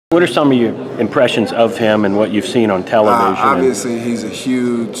What are some of your impressions of him and what you've seen on television? Obviously, he's a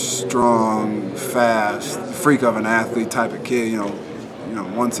huge, strong, fast, freak of an athlete type of kid. You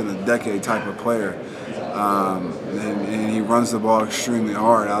know, once in a decade type of player. And he runs the ball extremely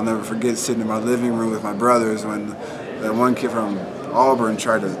hard. I'll never forget sitting in my living room with my brothers when that one kid from Auburn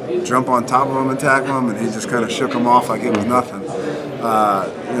tried to jump on top of him and tackle him, and he just kind of shook him off like it was nothing.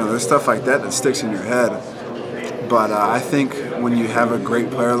 You know, there's stuff like that that sticks in your head. But I think when you have a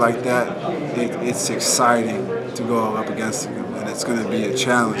great player like that, it's exciting to go up against him, and it's going to be a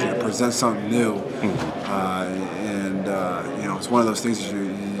challenge and it presents something new. You know, it's one of those things that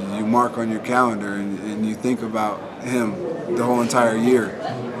you mark on your calendar and you think about him the whole entire year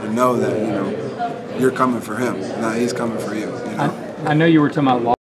and know that, you know, you're coming for him, not he's coming for you. You know? I know you were talking about